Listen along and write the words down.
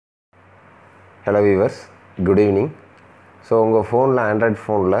Hello viewers, good evening. So உங்கள் ஃபோனில் Android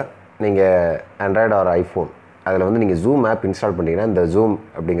ஃபோனில் நீங்கள் ஆண்ட்ராய்டு ஆர் ஐஃபோன் அதில் வந்து நீங்கள் ஜூம் ஆப் இன்ஸ்டால் பண்ணிங்கன்னா இந்த ஜூம்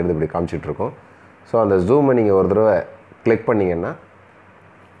அப்படிங்கிறது இப்படி காமிச்சிட்ருக்கோம். ஸோ அந்த ஜூமை நீங்கள் ஒரு தடவை கிளிக் பண்ணிங்கன்னா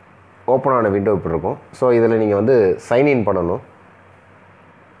ஓப்பன் ஆன விண்டோ இப்படி இருக்கும். ஸோ இதில் நீங்கள் வந்து சைன்இன் பண்ணணும்.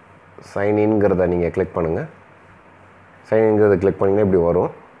 சைன்இன்ங்கிறத நீங்கள் கிளிக் பண்ணுங்கள். சைன்இன்ங்கிறத கிளிக் பண்ணிங்கன்னா இப்படி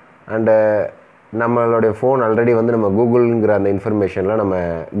வரும். அண்டு நம்மளுடைய ஃபோன் ஆல்ரெடி வந்து நம்ம கூகுள்ங்கிற அந்த இன்ஃபர்மேஷனில் நம்ம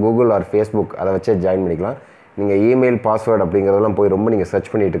கூகுள் ஆர் ஃபேஸ்புக் அதை வச்சே ஜாயின் பண்ணிக்கலாம். நீங்கள் இமெயில் பாஸ்வேர்டு அப்படிங்கிறதெல்லாம் போய் ரொம்ப நீங்கள் சர்ச்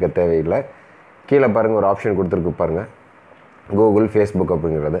பண்ணிகிட்டு இருக்க தேவையில்லை. கீழே பாருங்கள் ஒரு ஆப்ஷன் கொடுத்துருக்கு பாருங்கள், கூகுள் ஃபேஸ்புக்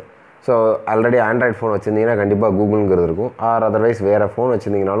அப்படிங்கிறது. ஸோ ஆல்ரெடி ஆண்ட்ராய்ட் ஃபோன் வச்சுருந்தீங்கன்னா கண்டிப்பாக கூகுள்ங்கிறது இருக்கும். ஆர் அதர்வைஸ் வேறு ஃபோன்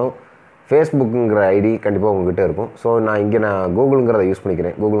வச்சுருந்தீங்கனாலும் ஃபேஸ்புக்குங்கிற ஐடி கண்டிப்பாக உங்கள்கிட்ட இருக்கும். ஸோ நான் கூகுளுங்கிறத யூஸ்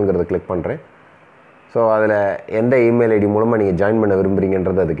பண்ணிக்கிறேன். கூகுளுங்கிறத கிளிக் பண்ணுறேன். ஸோ அதில் எந்த இமெயில் ஐடி மூலமாக நீங்கள் ஜாயின் பண்ண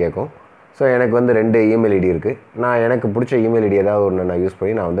விரும்புகிறீங்கன்றது அது கேட்கும். ஸோ எனக்கு வந்து 2 இமெயில் ஐடி இருக்குது. நான் எனக்கு பிடிச்ச இமெயில் ஐடி ஏதாவது ஒன்று நான் யூஸ்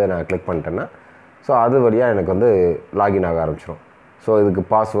பண்ணி நான் கிளிக் பண்ணிட்டேன்னா ஸோ அது வழியாக எனக்கு வந்து லாகின் ஆக ஆரம்பிச்சிடும். ஸோ இதுக்கு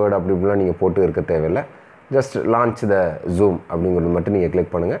பாஸ்வேர்டு அப்படி இப்படிலாம் நீங்கள் போட்டு இருக்க தேவையில்லை. ஜஸ்ட் லான்ச் த ஜூம் அப்படிங்கிறது மட்டும் நீங்கள்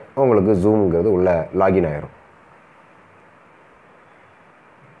கிளிக் பண்ணுங்கள். உங்களுக்கு ஜூம்ங்கிறது உள்ளே லாகின் ஆகிரும்.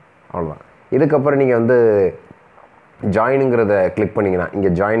 அவ்வளோதான். இதுக்கப்புறம் நீங்கள் வந்து ஜாயினுங்கிறத கிளிக் பண்ணிங்கன்னா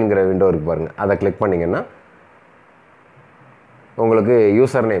இங்கே ஜாயினுங்கிற விண்டோ இருக்குது பாருங்கள், அதை கிளிக் பண்ணிங்கன்னா உங்களுக்கு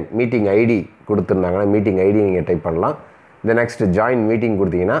யூசர் நேம் மீட்டிங் ஐடி கொடுத்துருந்தாங்கன்னா மீட்டிங் ஐடி நீங்கள் டைப் பண்ணலாம். இந்த நெக்ஸ்ட் ஜாயின் மீட்டிங்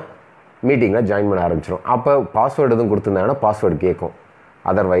கொடுத்தீங்கன்னா மீட்டிங்கில் ஜாயின் பண்ண ஆரம்பிச்சிடும். அப்போ பாஸ்வேர்டு எதுவும் கொடுத்துருந்தாங்கன்னா பாஸ்வேர்டு கேட்கும்.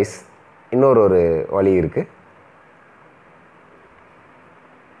 அதர்வைஸ் இன்னொரு வழி இருக்குது.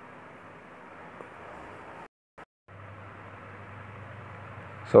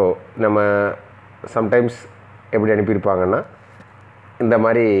 ஸோ நம்ம சம்டைம்ஸ் எப்படி அனுப்பியிருப்பாங்கன்னா இந்த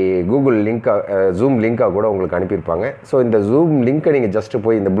மாதிரி கூகுள் லிங்காக ஜூம் லிங்காக கூட உங்களுக்கு அனுப்பியிருப்பாங்க. ஸோ இந்த ஜூம் லிங்க்கை நீங்கள் ஜஸ்ட்டு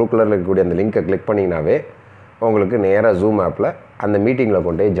போய் இந்த ப்ளூ கலரில் இருக்கக்கூடிய அந்த லிங்க்கை கிளிக் பண்ணிங்கனாவே உங்களுக்கு நேராக ஜூம் ஆப்பில் அந்த மீட்டிங்கில்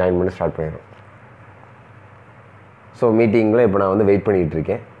கொண்டு போய் ஜாயின் பண்ணி ஸ்டார்ட் பண்ணிடும். ஸோ மீட்டிங்கில் இப்போ நான் வந்து வெயிட் பண்ணிகிட்டு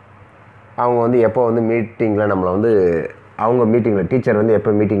இருக்கேன். அவங்க வந்து எப்போ வந்து மீட்டிங்கில் நம்மளை வந்து அவங்க மீட்டிங்கில் டீச்சர் வந்து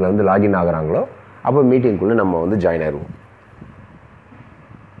எப்போ மீட்டிங்கில் வந்து லாகின் ஆகுறாங்களோ அப்போ மீட்டிங்குள்ளே நம்ம வந்து ஜாயின் ஆகிடுவோம்.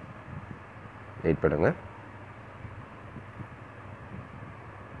 வெயிட் பண்ணுங்கள்.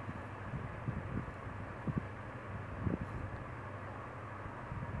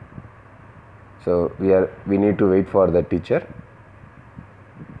 So we need to wait for the teacher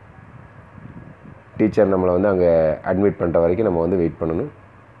நம்மளை வந்து அங்கே அட்மிட் பண்ணுற வரைக்கும் நம்ம வந்து வெயிட் பண்ணணும்.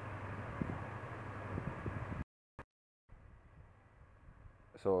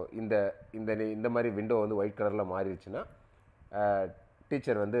 ஸோ இந்த மாதிரி விண்டோ வந்து ஒயிட் கலரில் மாறிடுச்சுன்னா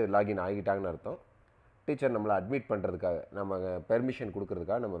டீச்சர் வந்து லாகின் ஆகிட்டாங்கன்னு அர்த்தம். டீச்சர் நம்மளை அட்மிட் பண்ணுறதுக்காக நம்ம பெர்மிஷன்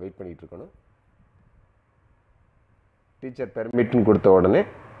கொடுக்கறதுக்காக நம்ம வெயிட் பண்ணிகிட்டு இருக்கணும். டீச்சர் பெர்மிட்னு கொடுத்த உடனே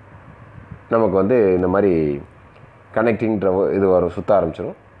நமக்கு வந்து இந்த மாதிரி கனெக்டிங்ன்ற இது வரும், சுற்ற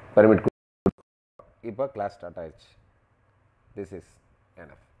ஆரம்பிச்சிடும். பெர்மிட் இப்போ கிளாஸ் ஸ்டார்ட் ஆயிடுச்சு. This is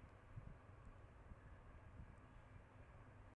enough.